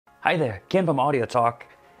Hi there, Ken from Audio Talk.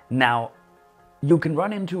 Now, you can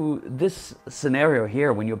run into this scenario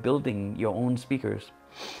here when you're building your own speakers.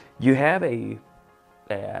 You have a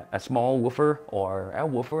small woofer or a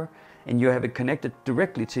woofer, and you have it connected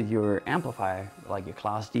directly to your amplifier, like your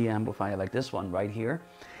Class D amplifier, like this one right here.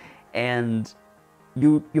 And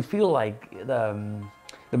you feel like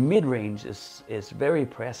the mid-range is very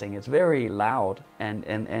pressing, it's very loud,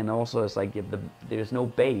 and also it's like there's no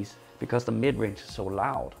bass because the mid-range is so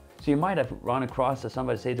loud. So you might have run across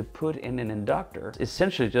somebody say to put in an inductor. It's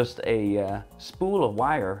essentially just a spool of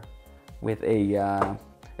wire with a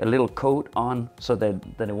little coat on so that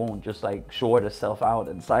it won't just like short itself out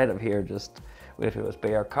inside of here just if it was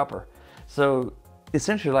bare copper. So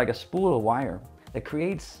essentially like a spool of wire that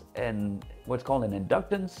creates what's called an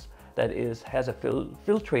inductance that has a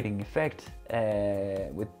filtrating effect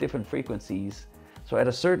with different frequencies. So at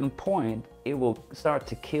a certain point it will start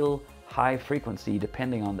to kill high frequency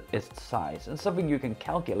depending on its size. And something you can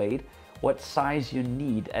calculate what size you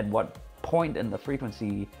need at what point in the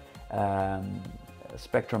frequency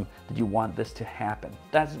spectrum that you want this to happen.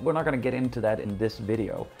 We're not going to get into that in this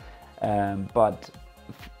video, but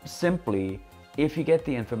simply if you get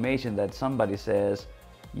the information that somebody says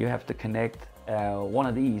you have to connect one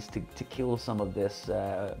of these to kill some of this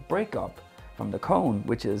breakup from the cone,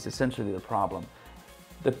 which is essentially the problem.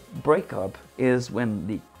 The breakup is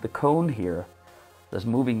when the cone here that's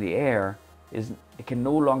moving the air it can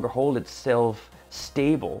no longer hold itself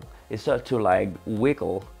stable. It starts to like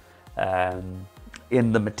wiggle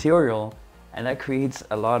in the material, and that creates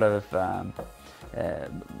a lot of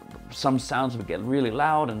some sounds will get really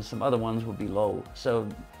loud and some other ones will be low. So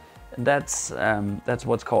that's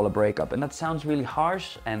what's called a breakup, and that sounds really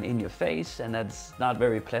harsh and in your face, and that's not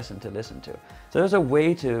very pleasant to listen to. So there's a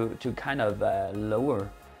way to kind of lower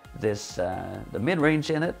this the mid-range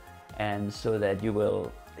in it, and so that you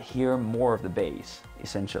will hear more of the bass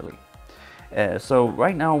essentially. So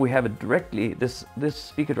right now we have it directly, this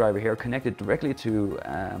speaker driver here connected directly to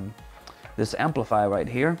this amplifier right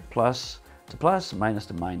here, plus to plus, minus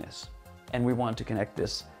to minus, and we want to connect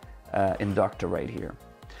this inductor right here.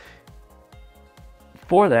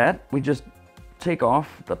 For that, we just take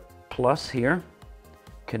off the plus here,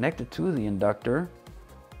 connect it to the inductor,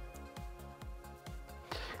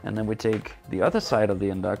 and then we take the other side of the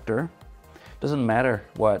inductor. Doesn't matter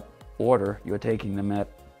what order you're taking them at,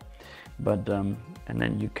 but and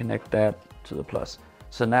then you connect that to the plus.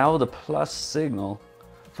 So now the plus signal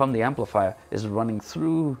from the amplifier is running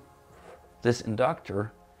through this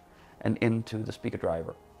inductor and into the speaker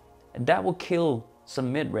driver, and that will kill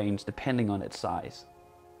some mid-range depending on its size.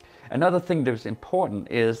 Another thing that's important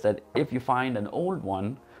is that if you find an old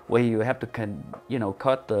one where you have to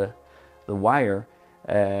cut the wire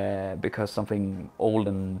because something old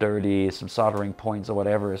and dirty, some soldering points or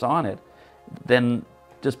whatever is on it, then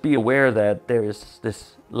just be aware that there is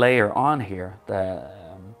this layer on here that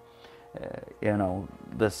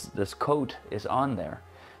this coat is on there.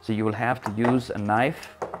 So you will have to use a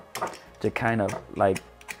knife to kind of like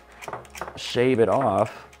shave it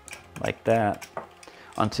off like that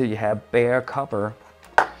until you have bare copper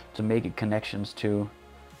to make it connections to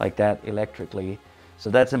like that electrically. So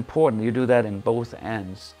that's important. You do that in both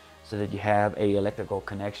ends so that you have a electrical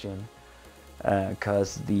connection,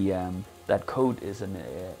 because that coat is a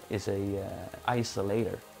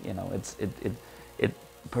isolator. It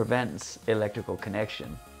prevents electrical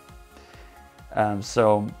connection.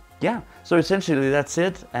 So yeah, so essentially that's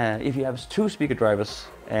it. If you have two speaker drivers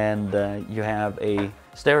and you have a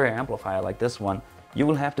stereo amplifier like this one, you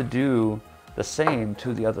will have to do the same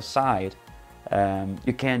to the other side.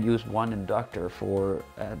 You can't use one inductor for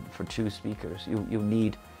two speakers. You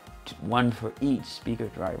need one for each speaker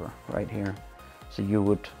driver right here. So you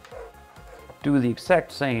would do the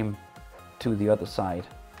exact same to the other side.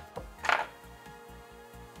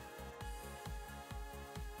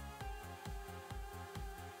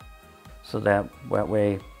 So that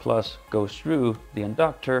way plus goes through the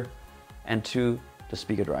inductor and to the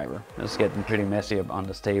speaker driver. It's getting pretty messy up on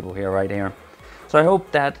this table here, right here. So I hope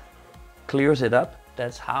that clears it up.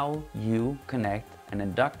 That's how you connect an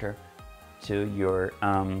inductor to your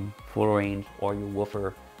full range or your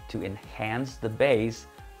woofer to enhance the bass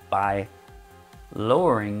by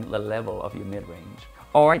lowering the level of your mid-range.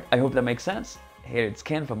 All right, I hope that makes sense. Here it's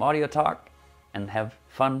Ken from Audio Talk, and have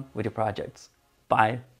fun with your projects. Bye.